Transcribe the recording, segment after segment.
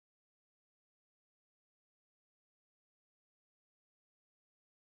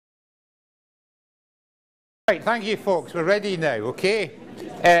Right, thank you folks, we're ready now, okay?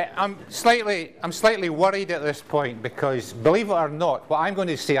 I'm slightly worried at this point because, believe it or not, what I'm going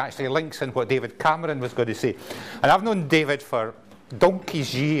to say actually links in what David Cameron was going to say. And I've known David for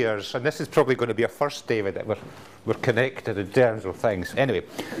donkey's years, and this is probably going to be a first, David, that we're connected in terms of things. Anyway,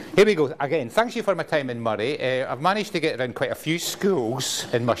 here we go. Again, thanks you for my time in Moray. I've managed to get around quite a few schools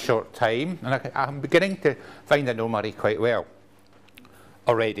in my short time, and I'm beginning to find I know Moray quite well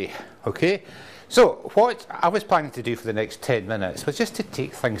already, okay? So, what I was planning to do for the next 10 minutes was just to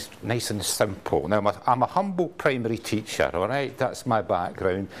take things nice and simple. Now, I'm a humble primary teacher, all right? That's my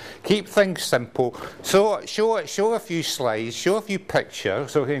background. Keep things simple. So, show a few slides, show a few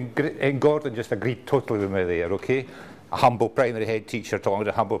pictures. So, and Gordon just agreed totally with me there, okay? A humble primary head teacher talking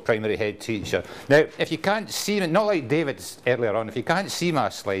to a humble primary head teacher. Now, if you can't see me, not like David's earlier on, if you can't see my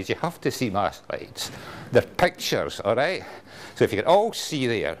slides, you have to see my slides. They're pictures, all right? So, if you can all see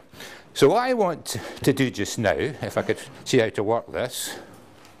there. So what I want to do just now, if I could see how to work this,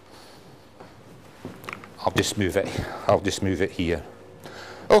 I'll just move it here.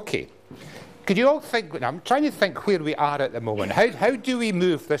 Okay. Could you all think, I'm trying to think where we are at the moment. How do we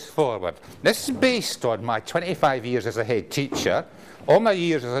move this forward? This is based on my 25 years as a head teacher, all my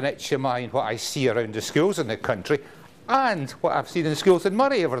years as an HMI and what I see around the schools in the country, and what I've seen in schools in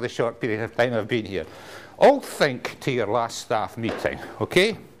Moray over the short period of time I've been here. All think to your last staff meeting,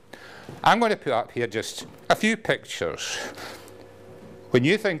 okay? I'm going to put up here just a few pictures. When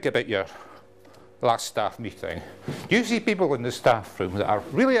you think about your last staff meeting, do you see people in the staff room that are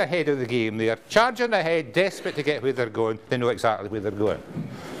really ahead of the game? They are charging ahead, desperate to get where they're going. They know exactly where they're going.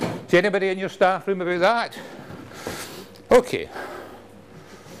 See anybody in your staff room about that? Okay.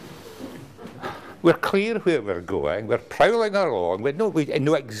 We're clear where we're going. We're prowling along. We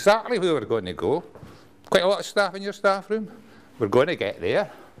know exactly where we're going to go. Quite a lot of staff in your staff room. We're going to get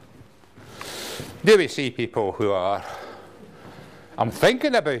there. Do we see people who are, I'm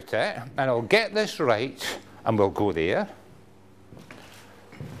thinking about it, and I'll get this right, and we'll go there?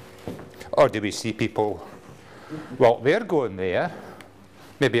 Or do we see people, well, they're going there,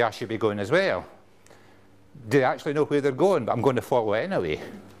 maybe I should be going as well. Do they actually know where they're going, but I'm going to follow anyway?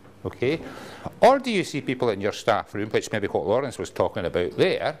 Okay? Or do you see people in your staff room, which maybe what Lawrence was talking about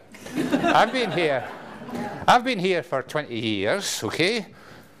there? I've been here for 20 years, okay?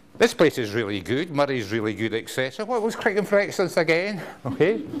 This place is really good, Murray's really good, etc. What was Crichton for Excellence again?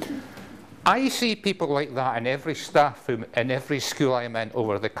 Okay. I see people like that in every staff room, in every school I'm in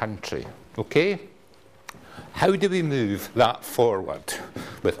over the country. Okay? How do we move that forward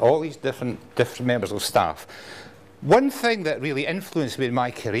with all these different members of staff? One thing that really influenced me in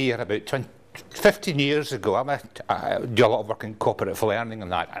my career about 15 years ago, I do a lot of work in cooperative learning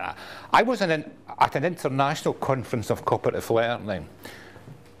and that. And I was at an international conference of cooperative learning.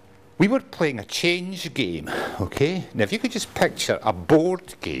 We were playing a change game, okay? Now, if you could just picture a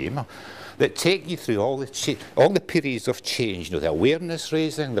board game that take you through all the periods of change, you know, the awareness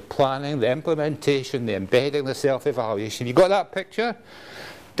raising, the planning, the implementation, the embedding, the self-evaluation. You got that picture?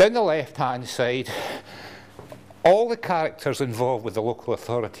 Down the left-hand side, all the characters involved with the local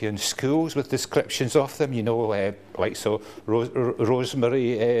authority in schools with descriptions of them, you know, like so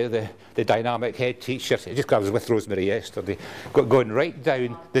Rosemary, the dynamic head teacher, I was with Rosemary yesterday, going right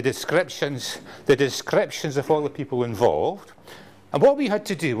down the descriptions of all the people involved. And what we had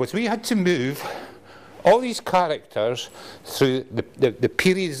to do was we had to move all these characters through the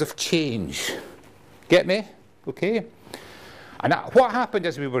periods of change. Get me? Okay? And what happened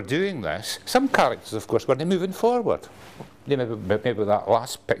as we were doing this, some characters, of course, were moving forward. Maybe that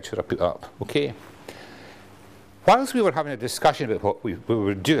last picture I put up, okay? Whilst we were having a discussion about what we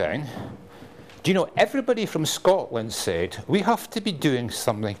were doing, do you know, everybody from Scotland said, we have to be doing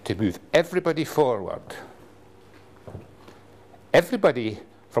something to move everybody forward. Everybody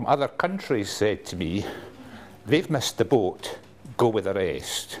from other countries said to me, they've missed the boat, go with the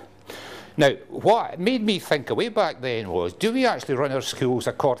rest. Now, what made me think way back then was, do we actually run our schools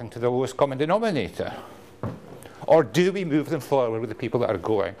according to the lowest common denominator? Or do we move them forward with the people that are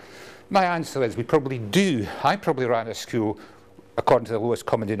going? My answer is we probably do. I probably ran a school according to the lowest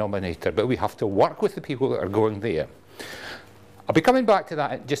common denominator, but we have to work with the people that are going there. I'll be coming back to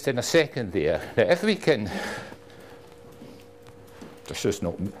that just in a second there. Now, if we can... There's just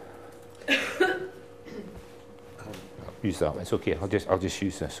no... Use that one. It's okay. I'll just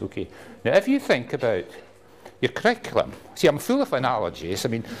use this. Okay. Now, if you think about your curriculum, see, I'm full of analogies. I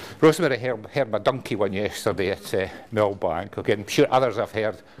mean, Rosemary heard my donkey one yesterday at Millbank. Okay, I'm sure others have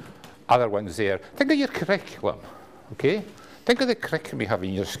heard other ones there. Think of your curriculum. Okay. Think of the curriculum you have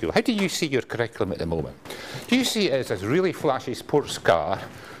in your school. How do you see your curriculum at the moment? Do you see it as this really flashy sports car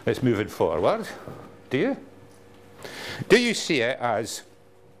that's moving forward? Do you? Do you see it as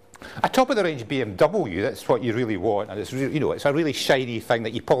a top-of-the-range BMW? That's what you really want, and it's really, you know, it's a really shiny thing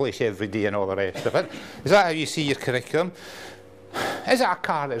that you polish every day and all the rest of it. Is that how you see your curriculum? Is it a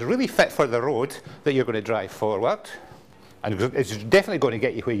car that's really fit for the road that you're going to drive forward, and it's definitely going to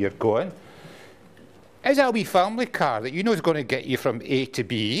get you where you're going? Is it a wee family car that you know is going to get you from A to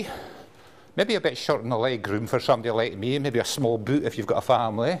B? Maybe a bit short in the leg room for somebody like me, maybe a small boot if you've got a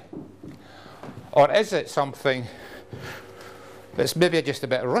family. Or is it something that's maybe just a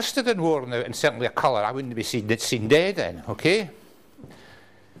bit rusted and worn out, and certainly a colour I wouldn't be seen dead in, okay?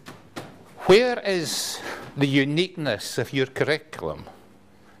 Where is the uniqueness of your curriculum?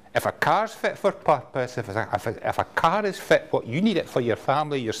 If a car's fit for purpose, if a car is fit what you need it for your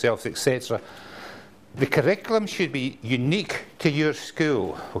family, yourselves, etc., the curriculum should be unique to your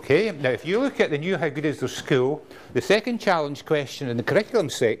school, okay? Now, if you look at the new How Good Is Their School, the second challenge question in the curriculum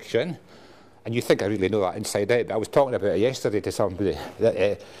section, and you think I really know that inside out, but I was talking about it yesterday to somebody,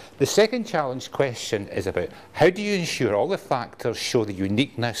 that, the second challenge question is about how do you ensure all the factors show the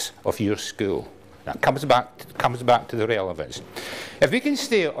uniqueness of your school? That comes back to the relevance. If we can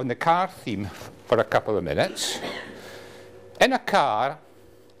stay on the car theme for a couple of minutes, in a car,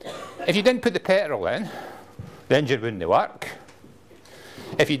 if you didn't put the petrol in, the engine wouldn't work.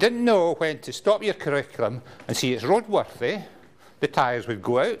 If you didn't know when to stop your curriculum and see it's roadworthy, the tyres would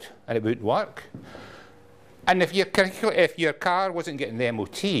go out and it wouldn't work. And if your car wasn't getting the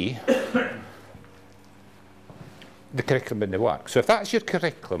MOT, the curriculum wouldn't work. So if that's your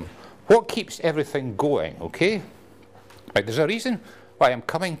curriculum, what keeps everything going, okay? Right, there's a reason why I'm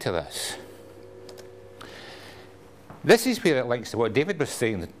coming to this. This is where it links to what David was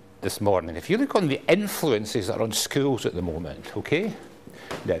saying this morning. If you look on the influences that are on schools at the moment, okay?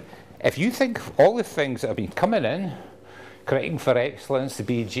 Now, if you think of all the things that have been coming in, Correcting for Excellence, the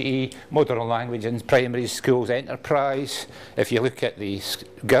BGE, Modern Language in Primary Schools, Enterprise, if you look at the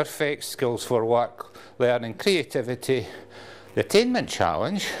GIRFEX, Skills for Work, Learning, Creativity, the Attainment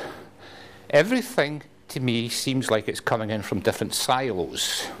Challenge, everything to me seems like it's coming in from different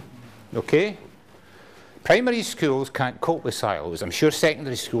silos, okay? Primary schools can't cope with silos. I'm sure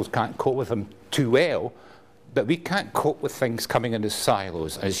secondary schools can't cope with them too well, but we can't cope with things coming in as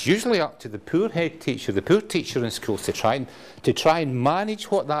silos. And it's usually up to the poor head teacher, the poor teacher in schools to try and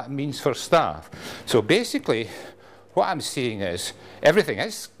manage what that means for staff. So basically, what I'm seeing is everything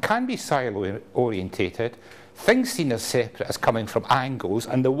can be silo orientated, things seen as separate as coming from angles,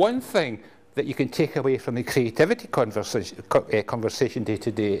 and the one thing that you can take away from the creativity conversation day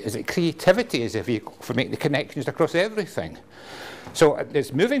to day is that creativity is a vehicle for making the connections across everything. So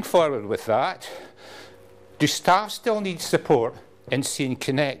it's moving forward with that. Do staff still need support in seeing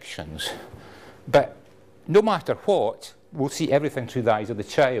connections? But no matter what, we'll see everything through the eyes of the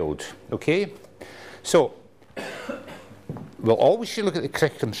child, okay? So we'll always look at the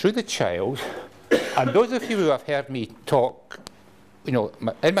curriculum through the child, and those of you who have heard me talk, you know,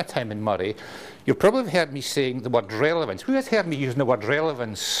 in my time in Moray, you'll probably have heard me saying the word relevance. Who has heard me using the word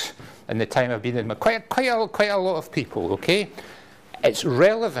relevance in the time I've been in? Quite a lot of people, okay? It's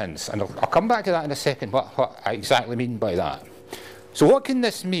relevance, and I'll come back to that in a second, what I exactly mean by that. So what can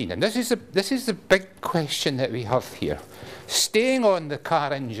this mean? And this is the big question that we have here. Staying on the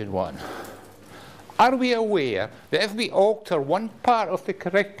car engine one, are we aware that if we alter one part of the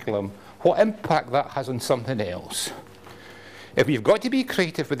curriculum, what impact that has on something else? If we've got to be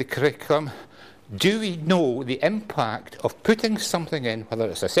creative with the curriculum, do we know the impact of putting something in, whether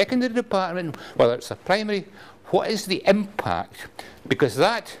it's a secondary department, whether it's a primary, what is the impact? Because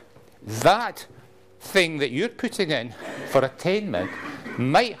that thing that you're putting in for attainment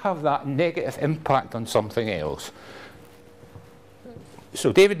might have that negative impact on something else.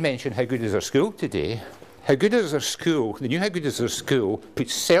 So David mentioned How Good Is Our School today. How Good Is Our School, the new How Good Is Our School,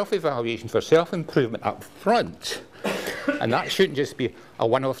 puts self-evaluation for self-improvement up front. And that shouldn't just be a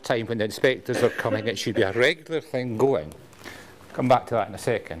one-off time when the inspectors are coming, it should be a regular thing going. Come back to that in a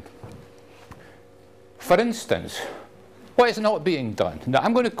second. For instance, what is not being done? Now,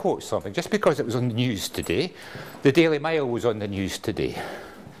 I'm going to quote something, just because it was on the news today. The Daily Mail was on the news today.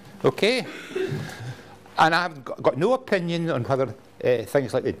 Okay? And I've got no opinion on whether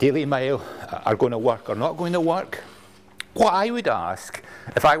things like the Daily Mail are going to work or not going to work. What I would ask,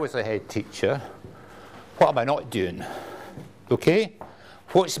 if I was a head teacher, what am I not doing? Okay?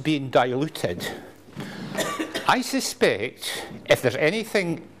 What's being diluted? I suspect if there's any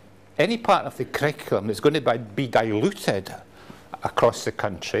part of the curriculum that's going to be diluted across the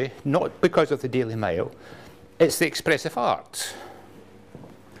country, not because of the Daily Mail, it's the expressive arts.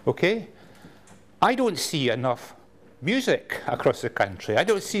 Okay? I don't see enough music across the country. I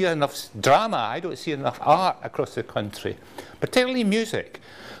don't see enough drama. I don't see enough art across the country, particularly music.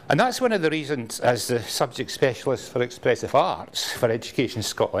 And that's one of the reasons, as the subject specialist for expressive arts for Education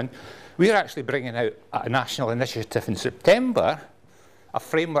Scotland, we're actually bringing out a national initiative in September, a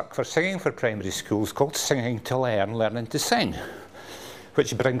framework for singing for primary schools called Singing to Learn, Learning to Sing,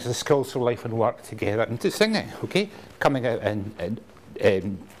 which brings the skills for life and work together into singing, okay? Coming out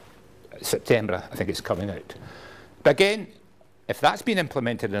in September, I think it's coming out. But again, if that's been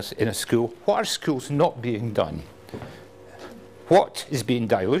implemented in a school, what are schools not being done? What is being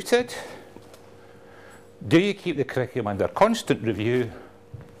diluted? Do you keep the curriculum under constant review?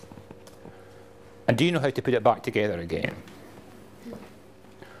 And do you know how to put it back together again?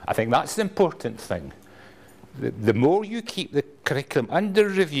 I think that's the important thing. The more you keep the curriculum under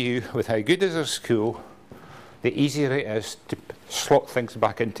review with how good is our school, the easier it is to slot things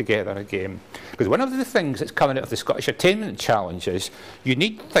back in together again. Because one of the things that's coming out of the Scottish Attainment Challenge is you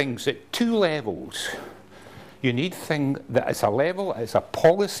need things at two levels. You need things that it's a level, it's a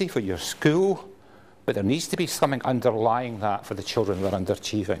policy for your school, but there needs to be something underlying that for the children that are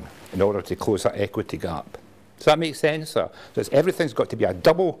underachieving in order to close that equity gap. Does that make sense, sir? So everything's got to be a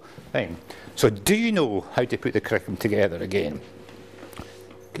double thing. So do you know how to put the curriculum together again?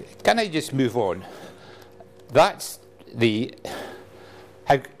 Can I just move on? That's the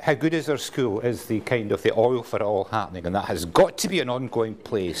how good is our school is the kind of the oil for it all happening, and that has got to be an ongoing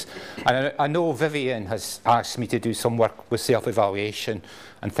place. And I know Vivian has asked me to do some work with self-evaluation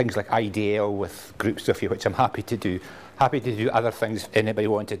and things like IDL with groups of you, which I'm happy to do. Happy to do other things if anybody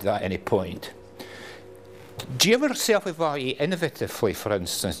wanted that at any point. Do you ever self-evaluate innovatively, for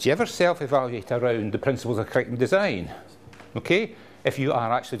instance? Do you ever self-evaluate around the principles of curriculum design? Okay? If you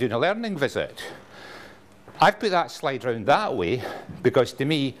are actually doing a learning visit. I've put that slide round that way because, to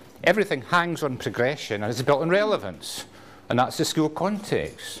me, everything hangs on progression and is built on relevance. And that's the school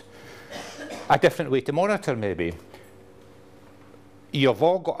context. A different way to monitor, maybe. You've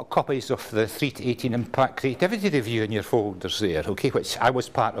all got copies of the 3 to 18 Impact Creativity Review in your folders there, okay, which I was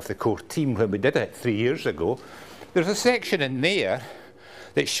part of the core team when we did it 3 years ago. There's a section in there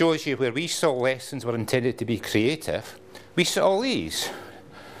that shows you where we saw lessons were intended to be creative. We saw all these.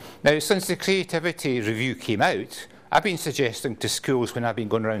 Now, since the creativity review came out, I've been suggesting to schools when I've been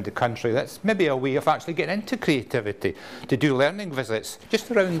going around the country that's maybe a way of actually getting into creativity, to do learning visits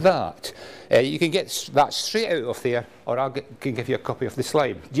just around that. You can get that straight out of there, or can give you a copy of the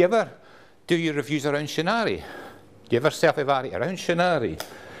slide. Do you ever do your reviews around Shinari? Do you ever self-evaluate around Shinari?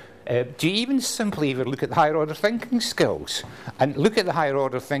 Do you even simply look at the higher order thinking skills and look at the higher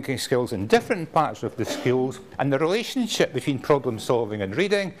order thinking skills in different parts of the skills and the relationship between problem solving and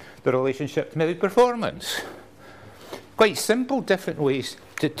reading, the relationship to maybe performance? Quite simple, different ways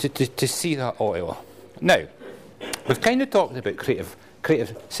to see that oil. Now, we've kind of talked about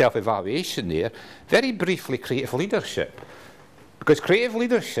creative self-evaluation there. Very briefly, creative leadership. Because creative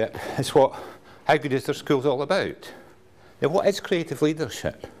leadership is what How Good is Their School's all about. Now, what is creative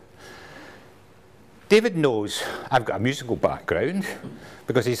leadership? David knows I've got a musical background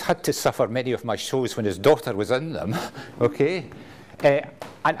because he's had to suffer many of my shows when his daughter was in them, okay?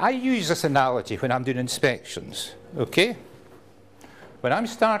 And I use this analogy when I'm doing inspections, okay? When I'm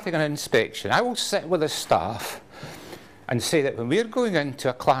starting an inspection, I will sit with the staff and say that when we're going into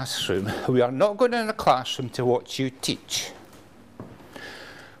a classroom, we are not going in a classroom to watch you teach.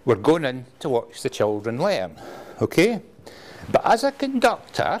 We're going in to watch the children learn, okay? But as a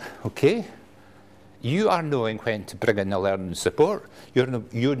conductor, okay, you are knowing when to bring in the learning support. You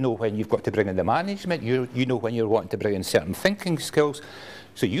know when you've got to bring in the management. You know when you're wanting to bring in certain thinking skills.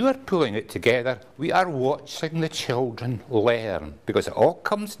 So you are pulling it together. We are watching the children learn because it all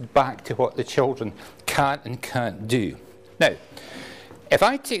comes back to what the children can and can't do. Now, if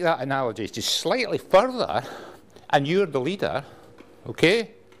I take that analogy just slightly further and you're the leader,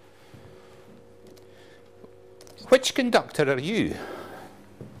 okay, which conductor are you?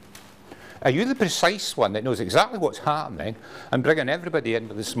 Are you the precise one that knows exactly what's happening and bringing everybody in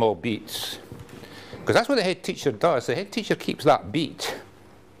with the small beats? Because that's what the head teacher does. The head teacher keeps that beat.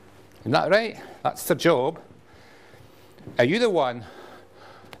 Isn't that right? That's their job. Are you the one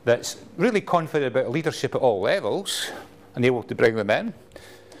that's really confident about leadership at all levels and able to bring them in?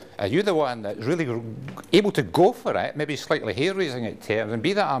 Are you the one that's really able to go for it, maybe slightly hair-raising at times, and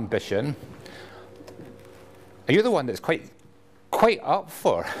be that ambition? Are you the one that's quite up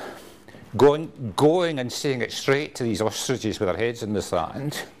for going and saying it straight to these ostriches with their heads in the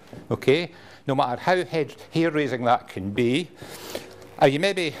sand, okay? No matter how hair-raising that can be. Are you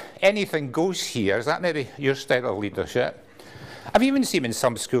maybe anything goes here? Is that maybe your style of leadership? I've even seen in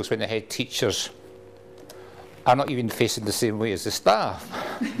some schools when the head teachers are not even facing the same way as the staff.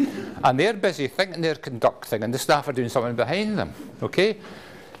 And they're busy thinking they're conducting, and the staff are doing something behind them. Okay?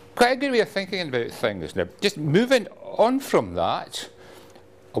 Quite a good way of thinking about things. Now, just moving on from that,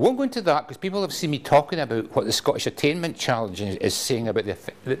 I won't go into that because people have seen me talking about what the Scottish Attainment Challenge is saying about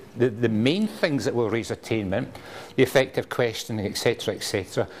the main things that will raise attainment, the effective questioning, etc.,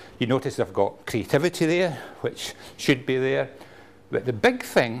 etc. You notice I've got creativity there, which should be there. But the big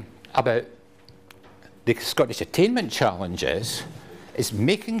thing about the Scottish Attainment Challenge is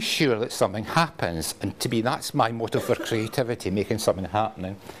making sure that something happens. And to me, that's my motto for creativity, making something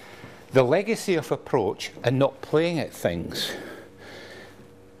happening. The legacy of approach and not playing at things.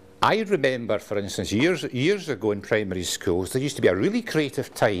 I remember, for instance, years ago in primary schools, there used to be a really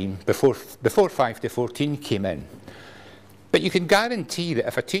creative time before 5 to 14 came in. But you can guarantee that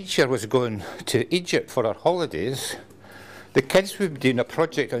if a teacher was going to Egypt for her holidays, the kids would be doing a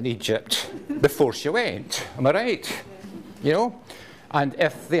project on Egypt before she went. Am I right? You know? And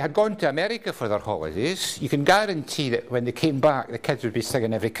if they had gone to America for their holidays, you can guarantee that when they came back, the kids would be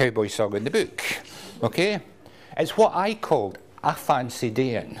singing every cowboy song in the book. Okay? It's what I called a fancy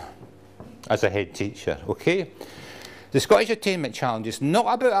day in as a head teacher. Okay? The Scottish Attainment Challenge is not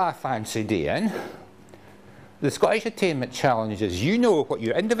about a fancy day in. The Scottish Attainment Challenge is you know what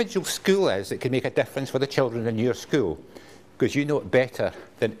your individual school is that can make a difference for the children in your school, because you know it better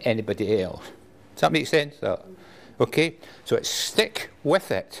than anybody else. Does that make sense? Okay? So it's stick with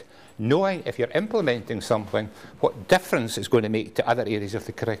it, knowing if you're implementing something, what difference it's going to make to other areas of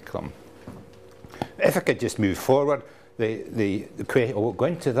the curriculum. If I could just move forward, I won't go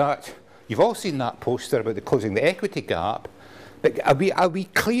into that. You've all seen that poster about the closing the equity gap, but are we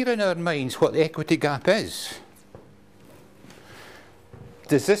clear in our minds what the equity gap is?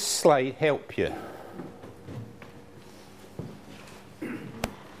 Does this slide help you?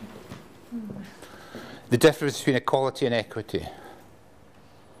 The difference between equality and equity.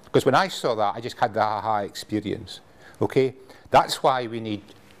 Because when I saw that, I just had the aha experience. Okay? That's why we need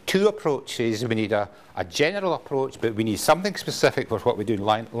two approaches. We need a general approach, but we need something specific for what we do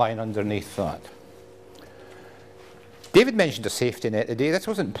lying underneath that. David mentioned a safety net today. This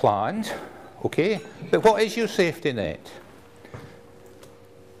wasn't planned. Okay? But what is your safety net?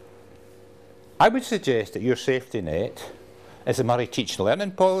 I would suggest that your safety net is the Moray Teach and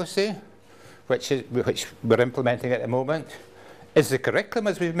Learning Policy, which we're implementing at the moment, is the curriculum,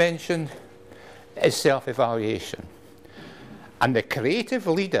 as we've mentioned, is self-evaluation. And the creative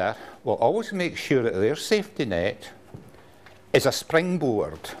leader will always make sure that their safety net is a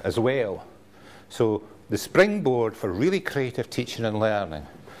springboard as well. So the springboard for really creative teaching and learning.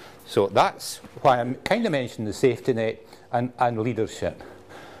 So that's why I'm kind of mentioning the safety net and leadership.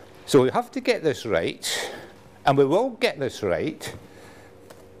 So we have to get this right, and we will get this right.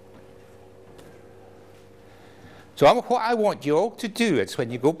 So what I want you all to do is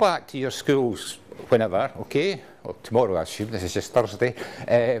when you go back to your schools, whenever, okay, well, tomorrow I assume, this is just Thursday,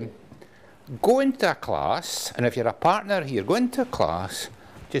 go into a class, and if you're a partner here, go into a class,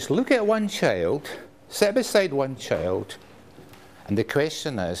 just look at one child, sit beside one child, and the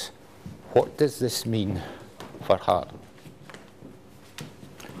question is, what does this mean for her?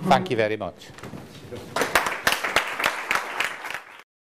 Thank you very much.